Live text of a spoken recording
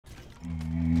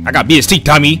I got BST,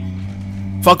 dummy.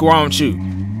 Fuck wrong with you?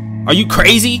 Are you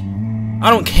crazy? I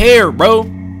don't care, bro.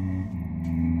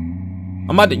 I'm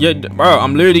about to, bro.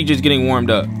 I'm literally just getting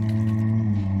warmed up.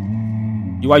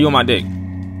 Why you on my dick?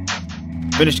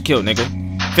 Finish the kill, nigga.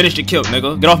 Finish the kill,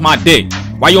 nigga. Get off my dick.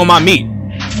 Why you on my meat?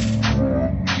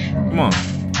 Come on.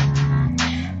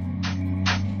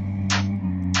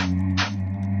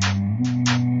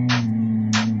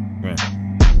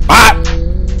 Ah!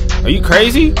 Are you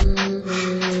crazy?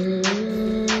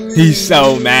 He's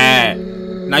so mad.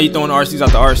 Now you throwing RCs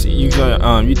out the RC. You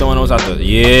throwing those out the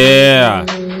yeah.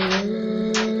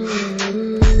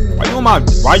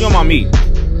 Why you on my meat?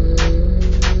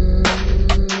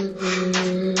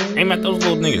 Aim at those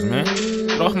little niggas, man.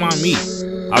 Get off my meat.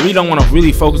 I really don't want to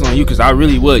really focus on you because I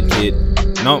really would, kid.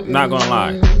 Nope, not gonna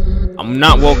lie. I'm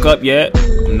not woke up yet.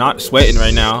 I'm not sweating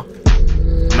right now.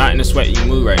 I'm not in a sweating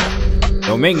mood right now.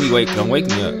 Don't make me wake. Don't wake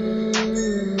me up.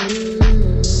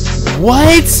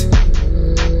 What?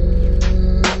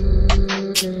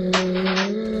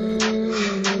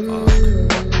 Fuck.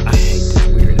 I hate this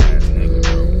weird ass nigga,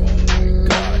 bro. Oh my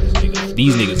god,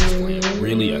 these niggas is playing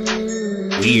really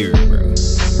weird, bro.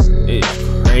 It's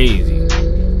crazy.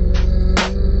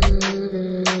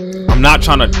 I'm not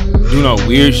trying to do no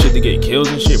weird shit to get kills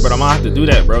and shit, but I'm gonna have to do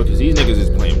that, bro, because these niggas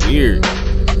is playing weird.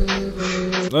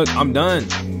 Look, I'm done.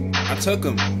 I took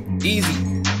him easy.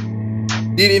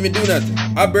 Didn't even do nothing.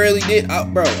 I barely did.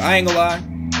 Bro, I ain't gonna lie.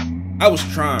 I was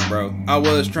trying, bro. I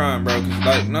was trying, bro. Cause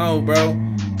like, no, bro.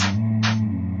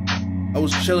 I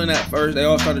was chilling at first. They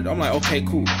all started. I'm like, okay,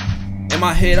 cool. In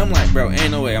my head, I'm like, bro,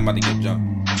 ain't no way I'm about to get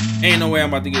jumped. Ain't no way I'm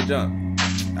about to get jumped.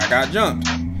 I got jumped.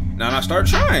 Now I start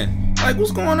trying. Like,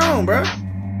 what's going on, bro?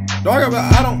 Dog,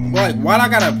 I don't like. Why I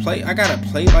gotta play? I gotta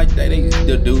play like that. They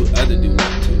other dude like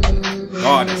too. Oh my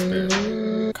god, that's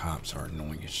embarrassing. Cops are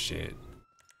annoying as shit.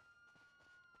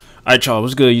 Alright, y'all,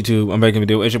 what's good, YouTube? I'm back in the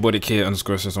video. It's your boy the kid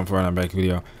 _614, and I'm back in the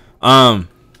video. Alright,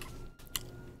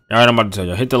 I'm about to tell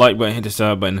y'all. Hit the like button, hit the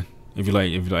sub button if you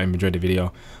enjoyed the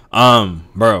video.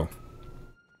 Bro,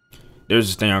 there's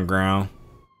a stay on ground.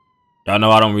 Y'all know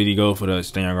I don't really go for the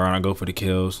stay on ground. I go for the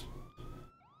kills.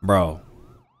 Bro,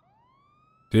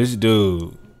 this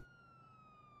dude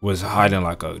was hiding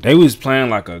like they was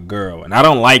playing like a girl, and I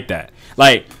don't like that.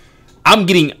 Like, I ain't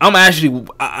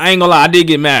gonna lie, I did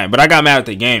get mad, but I got mad at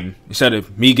the game instead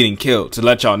of me getting killed, to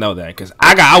let y'all know that, because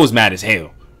I was mad as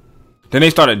hell. Then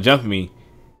they started jumping me,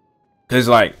 because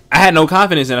like I had no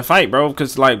confidence in a fight, bro,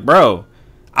 because like, bro,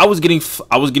 I was getting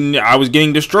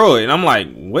destroyed, and I'm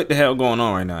like, what the hell going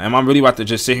on right now? Am I really about to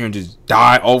just sit here and just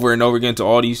die over and over again to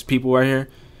all these people right here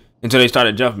until they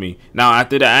started jumping me? Now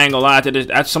after that, I ain't gonna lie,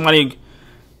 after somebody,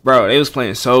 bro, they was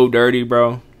playing so dirty,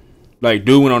 bro. Like,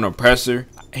 dude went on a presser.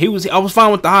 I was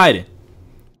fine with the hiding.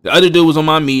 The other dude was on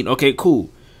my meat. Okay, cool.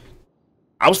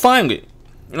 I was fine with it.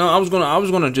 You know, I was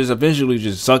gonna just eventually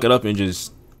just suck it up and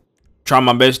just try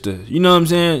my best to, you know what I'm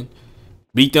saying,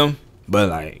 beat them. But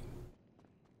like,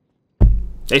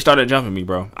 they started jumping me,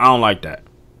 bro. I don't like that.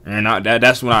 And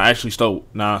that's when I actually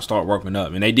start working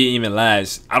up. And they didn't even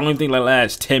last. I don't even think they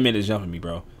last 10 minutes jumping me,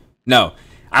 bro. No,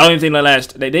 I don't even think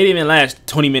they didn't even last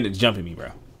 20 minutes jumping me, bro.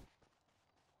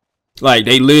 Like,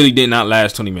 they literally did not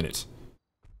last 20 minutes.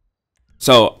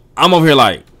 So I'm over here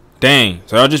like, dang.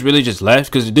 So I just really just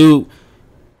left, because the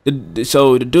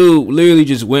dude literally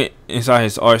just went inside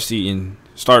his RC and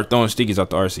started throwing stickies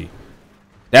out the RC.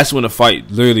 That's when the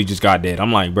fight literally just got dead.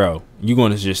 I'm like, bro, you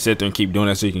gonna just sit there and keep doing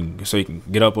that so you can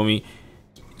get up on me?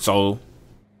 So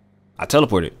I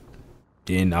teleported.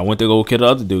 Then I went to go kill the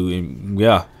other dude, and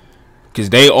yeah, because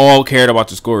they all cared about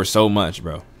the score so much,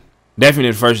 bro.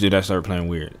 Definitely the first dude that started playing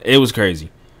weird. It was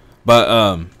crazy.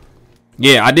 But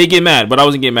yeah, I did get mad, but I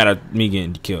wasn't getting mad at me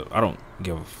getting killed. I don't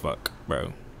give a fuck,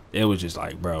 bro. It was just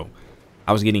like, bro,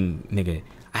 I was getting, nigga,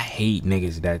 I hate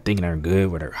niggas that thinking they're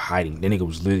good but they're hiding. That nigga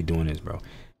was literally doing this, bro.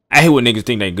 I hate when niggas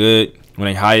think they good when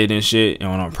they hide it and shit,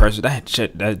 and when I'm pressure. That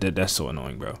shit, that's so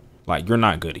annoying, bro. Like, you're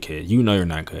not good, kid. You know you're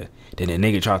not good. Then the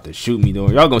nigga tried to shoot me, though.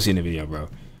 Y'all gonna see in the video, bro.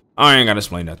 I ain't gotta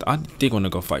explain that. I think I'm gonna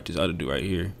go fight this other dude right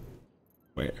here.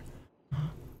 Wait.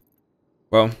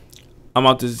 Well, I'm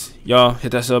out this. Y'all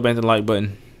hit that sub and the like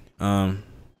button.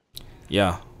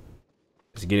 Yeah,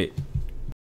 let's get it.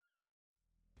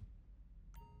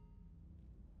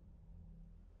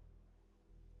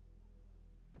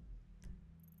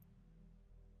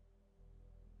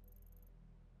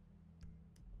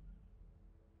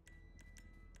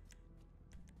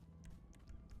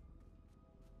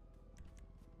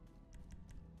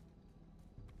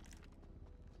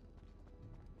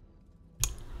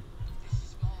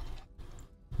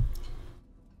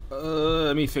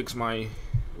 Let me fix my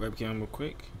webcam real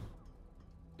quick.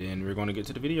 Then and we're gonna get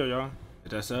to the video, y'all.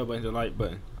 Hit that sub button, the like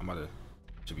button. I'm about to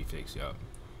should be fixed, y'all.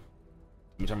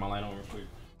 Let me turn my light on real quick.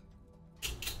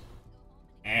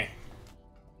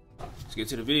 Let's get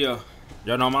to the video.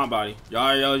 Y'all know my body.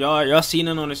 Y'all seen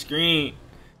it on the screen.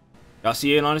 Y'all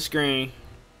see it on the screen.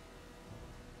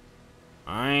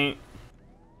 Alright.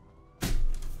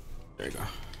 There you go.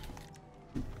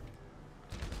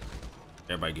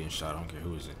 Everybody getting shot. I don't care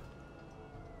who is it.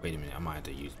 Wait a minute. I might have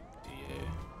to use. Yeah.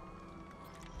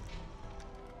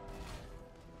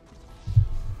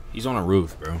 He's on a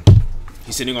roof, bro.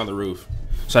 He's sitting on the roof.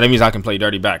 So that means I can play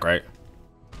dirty back, right?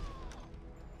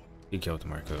 He killed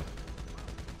Marco.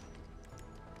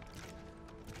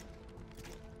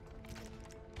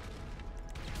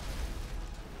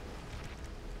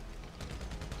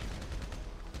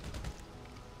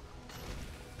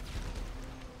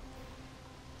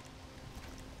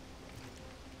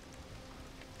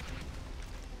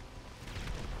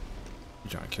 You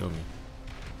trying to kill me?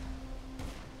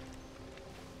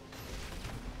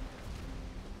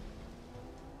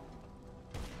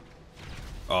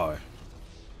 Oh,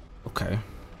 okay.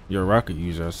 You're a rocket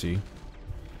user, I see.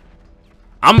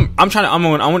 I'm trying to.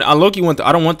 I low-key want.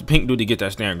 I don't want the pink dude to get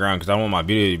that stand ground because I want my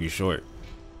video to be short.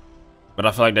 But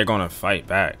I feel like they're gonna fight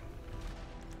back.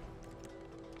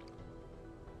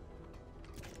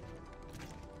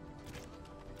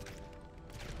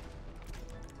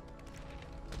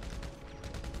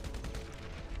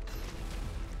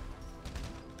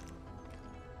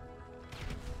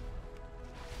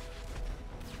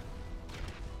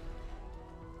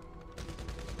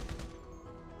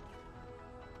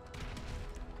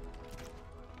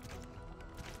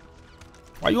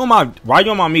 Why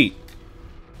you on my meat?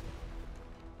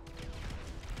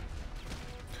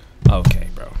 Okay,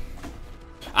 bro.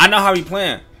 I know how he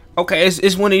playing. Okay,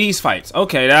 it's one of these fights.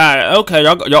 Okay, okay,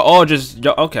 y'all all just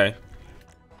okay.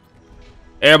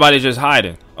 Everybody's just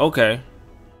hiding. Okay.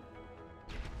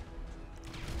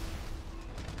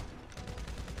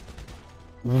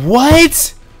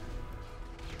 What?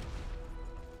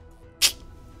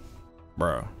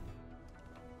 Bro.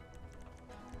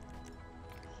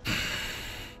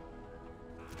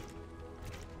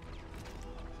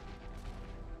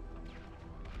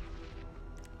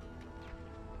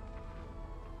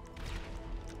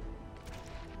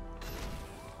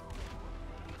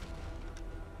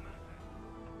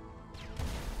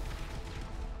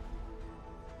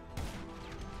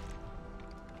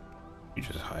 You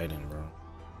just hiding, bro.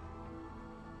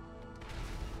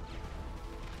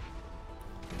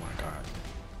 Oh my god.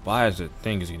 Why is the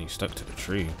thing getting stuck to the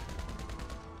tree?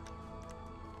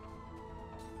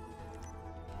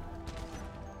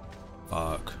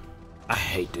 Fuck. I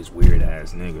hate this weird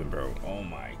ass nigga, bro. Oh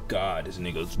my god, these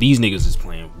niggas is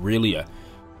playing really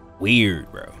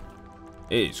weird, bro.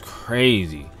 It's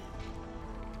crazy.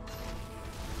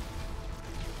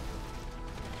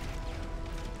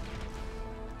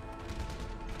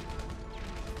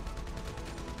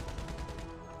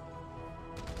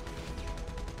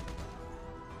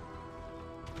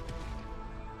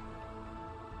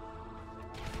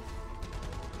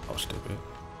 Oh, stupid.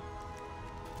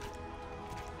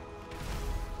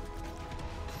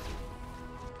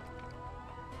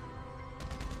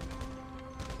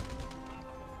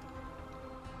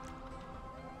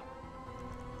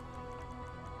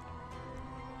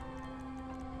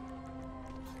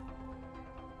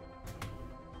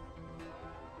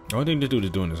 The only thing this dude is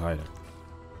doing is hiding.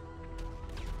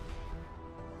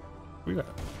 We got.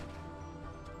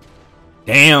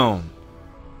 Damn.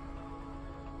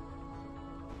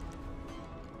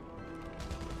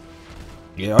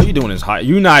 Yeah, all you doing is hide.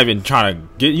 You're not even trying to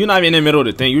get. You're not even in the middle of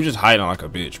the thing. You're just hiding like a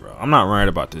bitch, bro. I'm not worried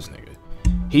about this nigga.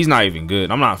 He's not even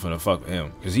good. I'm not finna fuck with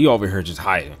him because he over here just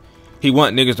hiding. He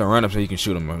want niggas to run up so he can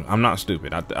shoot him. I'm not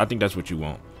stupid. I think that's what you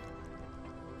want.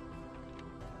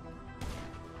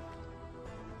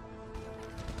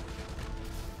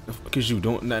 Cause you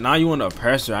don't. Now you want to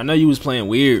oppress her. I know you was playing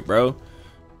weird, bro.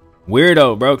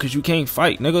 Weirdo, bro. Cause you can't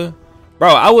fight, nigga. Bro,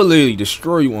 I would literally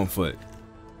destroy you on foot.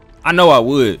 I know I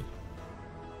would.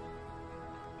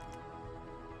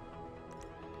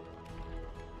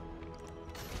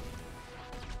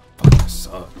 Fuck, I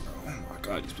suck, bro. Oh my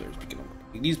god, these players get on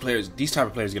my, these type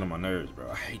of players get on my nerves, bro.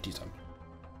 I hate these type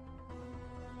of.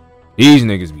 These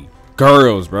niggas be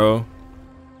girls, bro.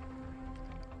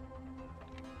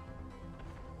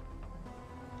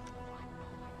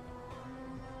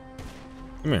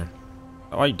 Come here.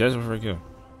 Why you desperate for a kill?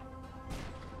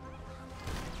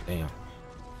 Damn.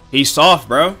 He's soft,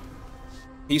 bro.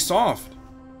 He's soft.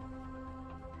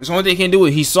 That's the only thing he can do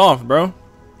it. He's soft, bro.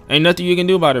 Ain't nothing you can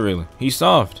do about it, really. He's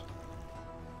soft.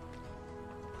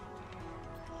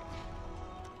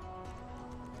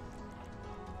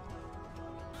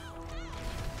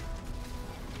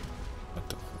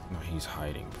 He's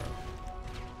hiding, bro.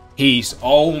 He's,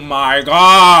 oh my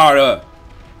god.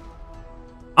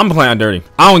 I'm playing dirty.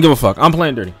 I don't give a fuck. I'm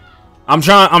playing dirty. I'm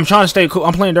trying to stay cool.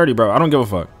 I'm playing dirty, bro. I don't give a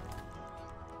fuck.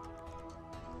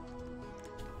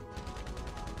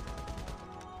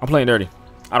 I'm playing dirty.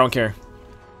 I don't care.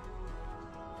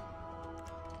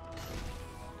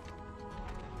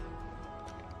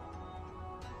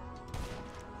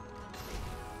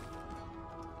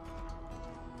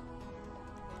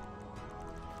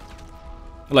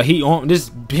 Like he on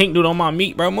this pink dude on my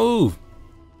meat, bro. Move.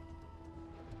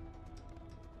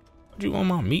 What you on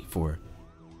my meat for?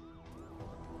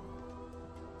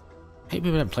 I hate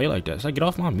people that play like that. It's like, get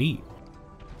off my meat.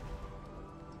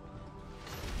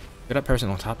 Get that person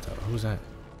on top though. Who's that?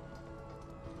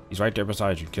 He's right there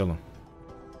beside you. Kill him.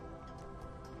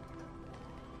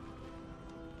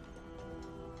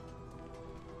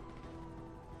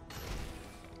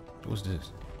 What's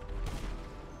this?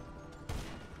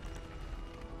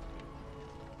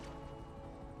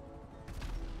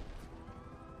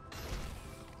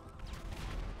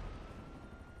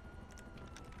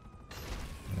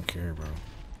 I don't care, bro.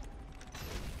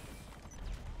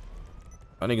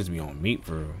 I niggas be on meat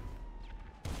for real.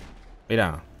 Lay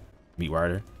down, meat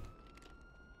rider.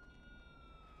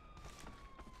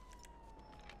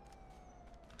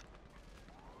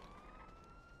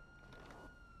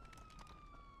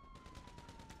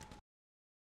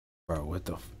 Bro, what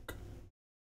the fuck?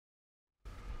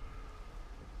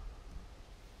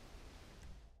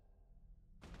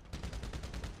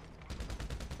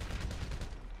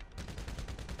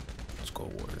 Let's go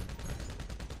water.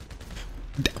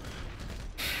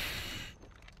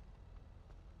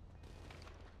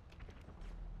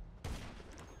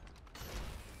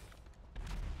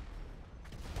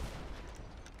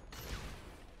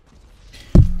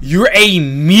 You're a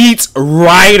meat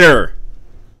rider.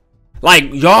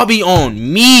 Like, y'all be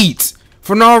on meat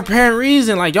for no apparent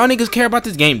reason. Like, y'all niggas care about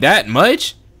this game that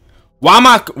much? Why am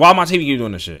my TV keep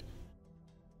doing this shit?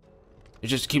 It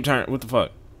just keep turning. What the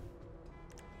fuck?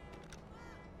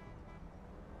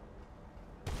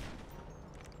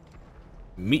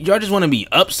 Y'all just want to be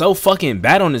up so fucking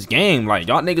bad on this game. Like,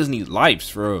 y'all niggas need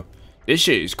lives, bro. This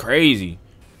shit is crazy.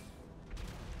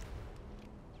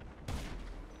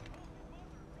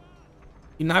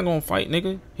 He not gonna fight,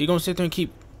 nigga. He gonna sit there and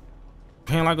keep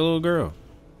playing like a little girl.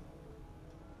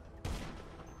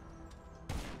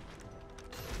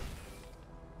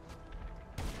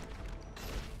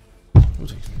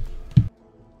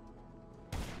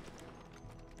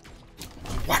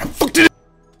 Why the fuck did it?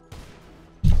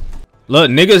 Look,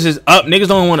 niggas is up. Niggas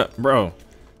don't wanna, bro.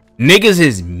 Niggas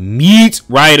is meat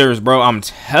riders, bro. I'm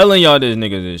telling y'all this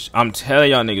niggas this. I'm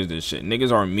telling y'all niggas this shit.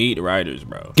 Niggas are meat riders,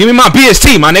 bro. Give me my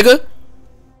BST, my nigga.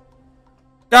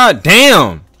 God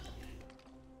damn.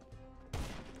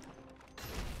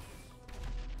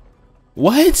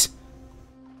 What?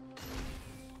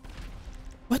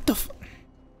 What the f—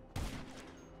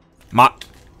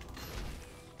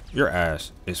 your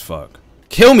ass is fuck.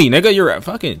 Kill me, nigga. You're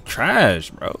fucking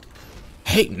trash, bro.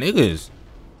 Hate niggas.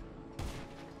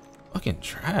 Fucking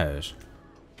trash.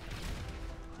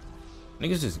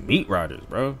 Niggas is meat riders,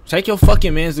 bro. Take your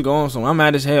fucking mans to go on somewhere. I'm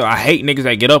mad as hell. I hate niggas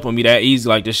that get up on me that easy.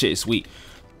 Like, this shit is sweet.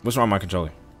 What's wrong with my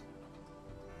controller?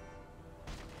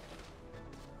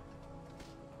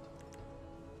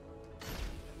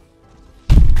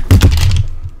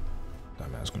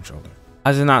 Dumbass controller.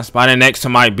 Why is it not spotted next to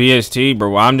my BST,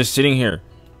 bro? I'm just sitting here.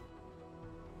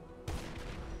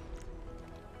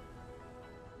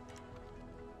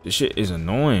 This shit is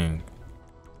annoying.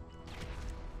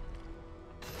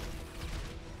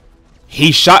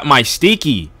 He shot my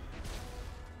sticky.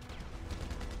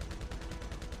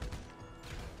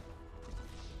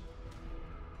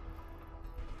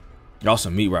 Y'all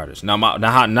some meat riders. Now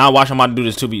watch, I'm about to do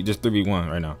this 3v1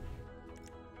 right now.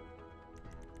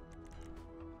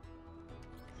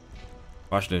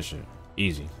 Watch this shit.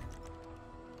 Easy.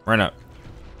 Run up.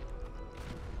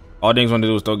 All things want to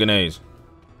do is throw grenades.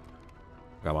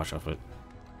 Gotta watch your foot.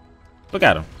 Look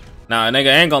at him. Nah,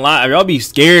 nigga, I ain't gonna lie. Y'all be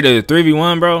scared of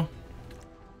 3v1, bro.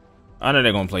 I know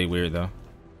they're gonna play weird though.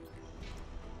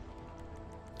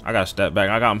 I gotta step back.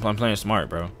 I'm playing smart,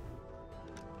 bro.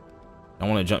 Don't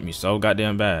want to jump me so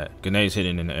goddamn bad. Grenades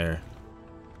hitting in the air.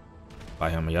 By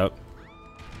him, yup.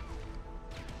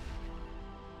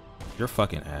 Your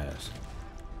fucking ass.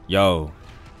 Yo.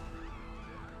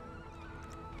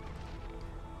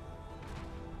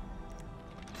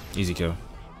 Easy kill.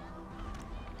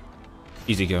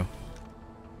 Easy kill.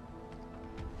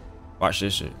 Watch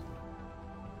this shit.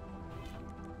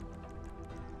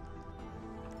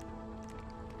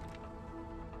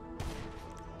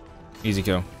 Easy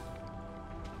kill.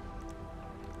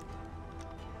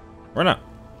 Run up.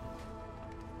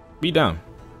 Be down.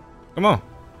 Come on.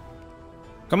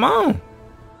 Come on.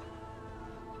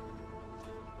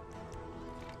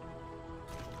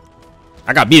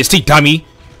 I got BST, dummy.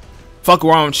 Fuck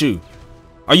wrong with you?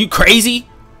 Are you crazy?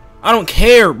 I don't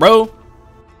care, bro.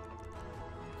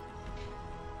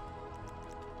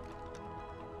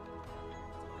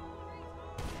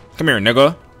 Come here,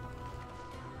 nigga.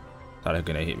 Thought I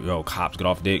gonna hit me. Yo, cops, get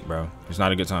off dick, bro. It's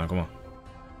not a good time. Come on.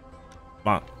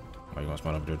 Come on. Oh, you gonna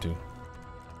spawn up there too?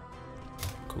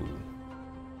 Cool.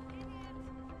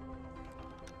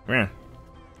 Come here.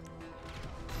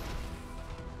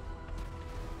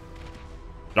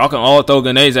 Y'all can all throw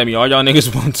grenades at me. All y'all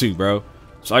niggas want to, bro.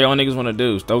 That's all y'all niggas want to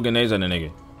do is throw grenades at a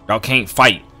nigga. Y'all can't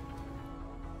fight.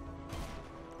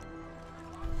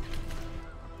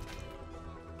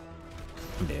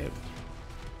 I'm dead.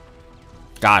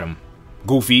 Got him.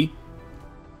 Goofy.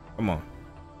 Come on.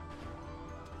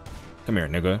 Come here,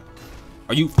 nigga.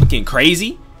 Are you fucking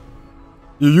crazy?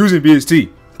 You're using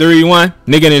BST. 31.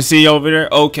 Nigga didn't see over there.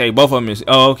 Okay, both of them is.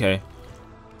 Oh, okay.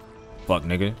 Fuck,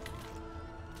 nigga.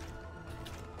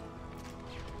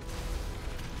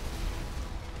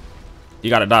 You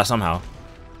gotta die somehow.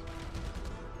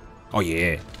 Oh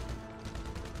yeah.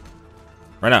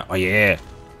 Right now. Oh yeah.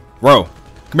 Bro,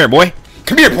 come here, boy.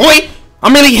 Come here, boy.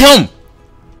 I'm really him.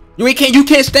 You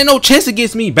can't stand no chance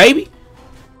against me, baby.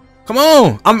 Come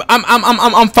on.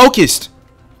 I'm focused.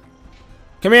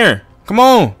 Come here. Come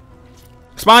on.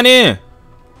 Spawn in.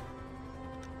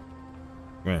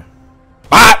 Come here.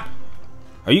 Bop.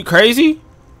 Are you crazy?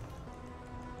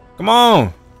 Come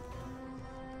on.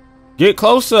 Get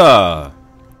closer.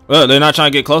 Well, they're not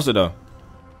trying to get closer though.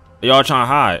 They all trying to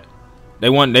hide. They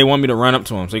want me to run up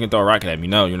to them so they can throw a rocket at me.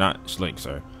 No, you're not slick,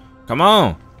 sir. Come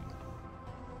on.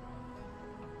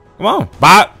 Come on.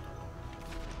 Bop.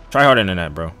 Try harder than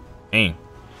that, bro. Aim.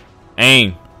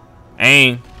 Aim.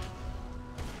 Aim.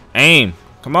 Aim.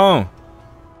 Come on.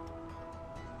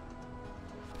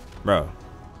 Bro.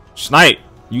 Snipe.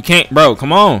 You can't, bro.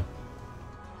 Come on.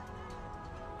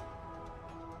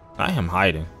 I am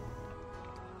hiding.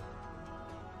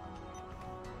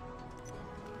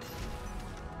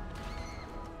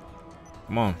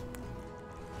 Come on.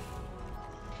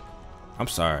 I'm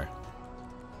sorry.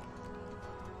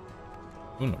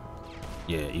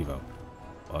 Yeah, Evo.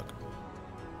 Fuck.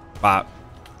 Bop.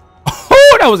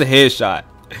 Oh, that was a headshot.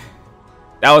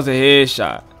 That was a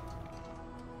headshot.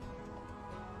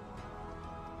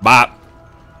 Bop.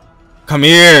 Come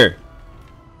here.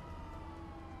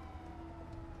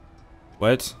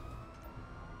 What?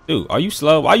 Dude, are you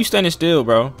slow? Why are you standing still,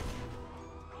 bro?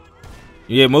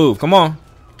 Yeah, move. Come on.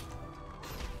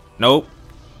 Nope.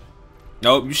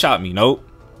 Nope, you shot me. Nope.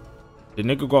 Did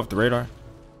nigga go off the radar?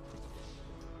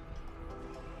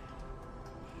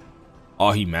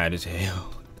 Oh, he mad as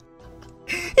hell.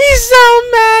 He's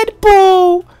so mad,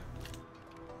 bro.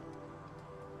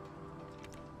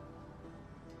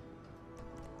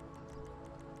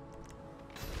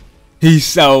 He's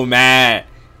so mad.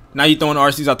 Now you throwing the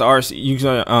RCs out the RC.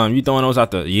 You throwing those out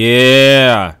the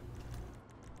yeah.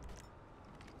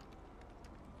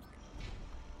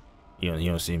 You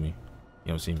don't see me.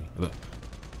 You don't see me. Look.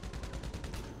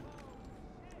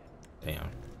 Damn.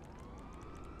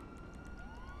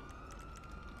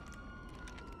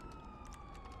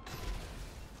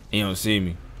 You don't see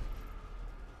me.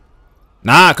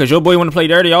 Nah, cause your boy want to play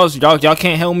dirty. Y'all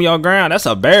can't help me on ground. That's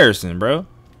embarrassing, bro.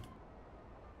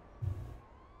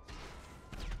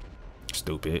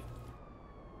 Stupid.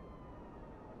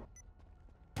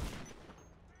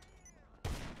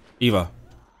 Eva.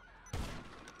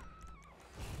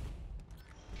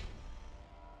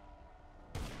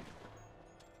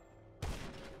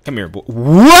 Come here, boy.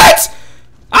 What?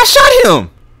 I shot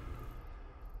him.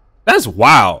 That's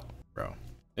wild, bro.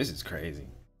 This is crazy.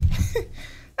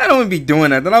 I don't be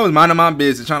doing that. Then I was minding my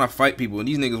business trying to fight people, and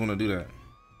these niggas want to do that.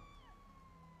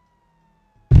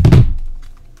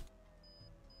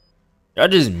 Y'all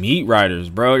just meat riders,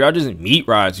 bro. Y'all just meat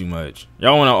ride too much.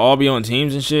 Y'all want to all be on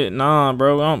teams and shit? Nah,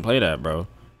 bro. I don't play that, bro.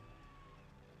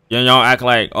 Yeah, y'all act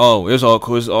like, oh, it's all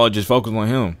cool. It's all just focus on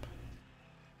him.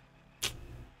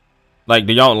 Like,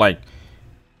 do y'all like?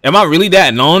 Am I really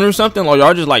that known or something? Or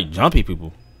y'all just like jumpy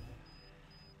people?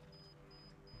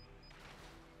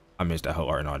 I missed that whole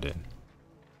art. No, I didn't.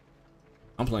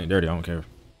 I'm playing dirty. I don't care.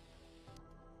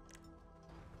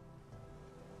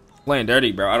 Playing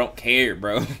dirty, bro. I don't care,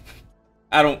 bro.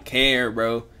 I don't care,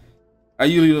 bro. I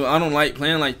don't like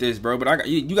playing like this, bro. But I got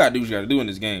you gotta do what you gotta do in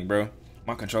this game, bro.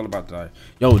 My controller about to die.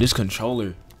 Yo, this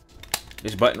controller,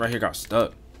 this button right here got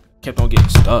stuck. Kept on getting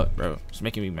stuck, bro. It's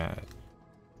making me mad.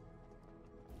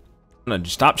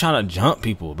 Stop trying to jump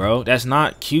people, bro. That's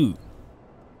not cute.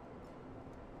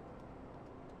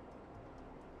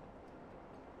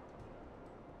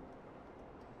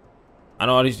 I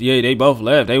know all these. Yeah, they both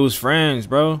left. They was friends,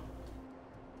 bro.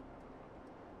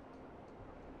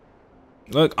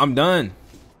 Look, I'm done.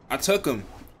 I took him.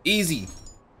 Easy.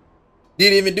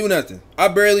 Didn't even do nothing. I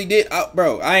barely did.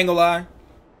 Bro, I ain't gonna lie.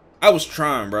 I was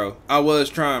trying, bro. I was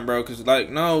trying, bro. Because, like,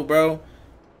 no, bro.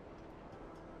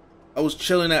 I was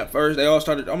chilling at first. They all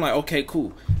started. I'm like, okay,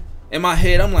 cool. In my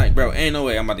head, I'm like, bro, ain't no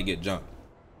way I'm about to get jumped.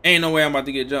 Ain't no way I'm about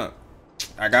to get jumped.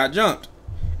 I got jumped.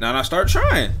 Now I start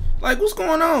trying. Like, what's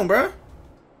going on, bro?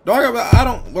 Dog, I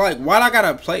don't, like, why I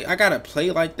gotta play? I gotta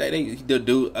play like that.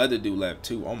 The other dude left,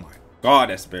 too. Oh, my God,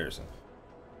 that's embarrassing.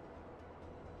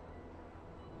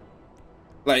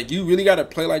 Like, you really gotta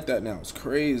play like that now. It's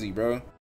crazy, bro.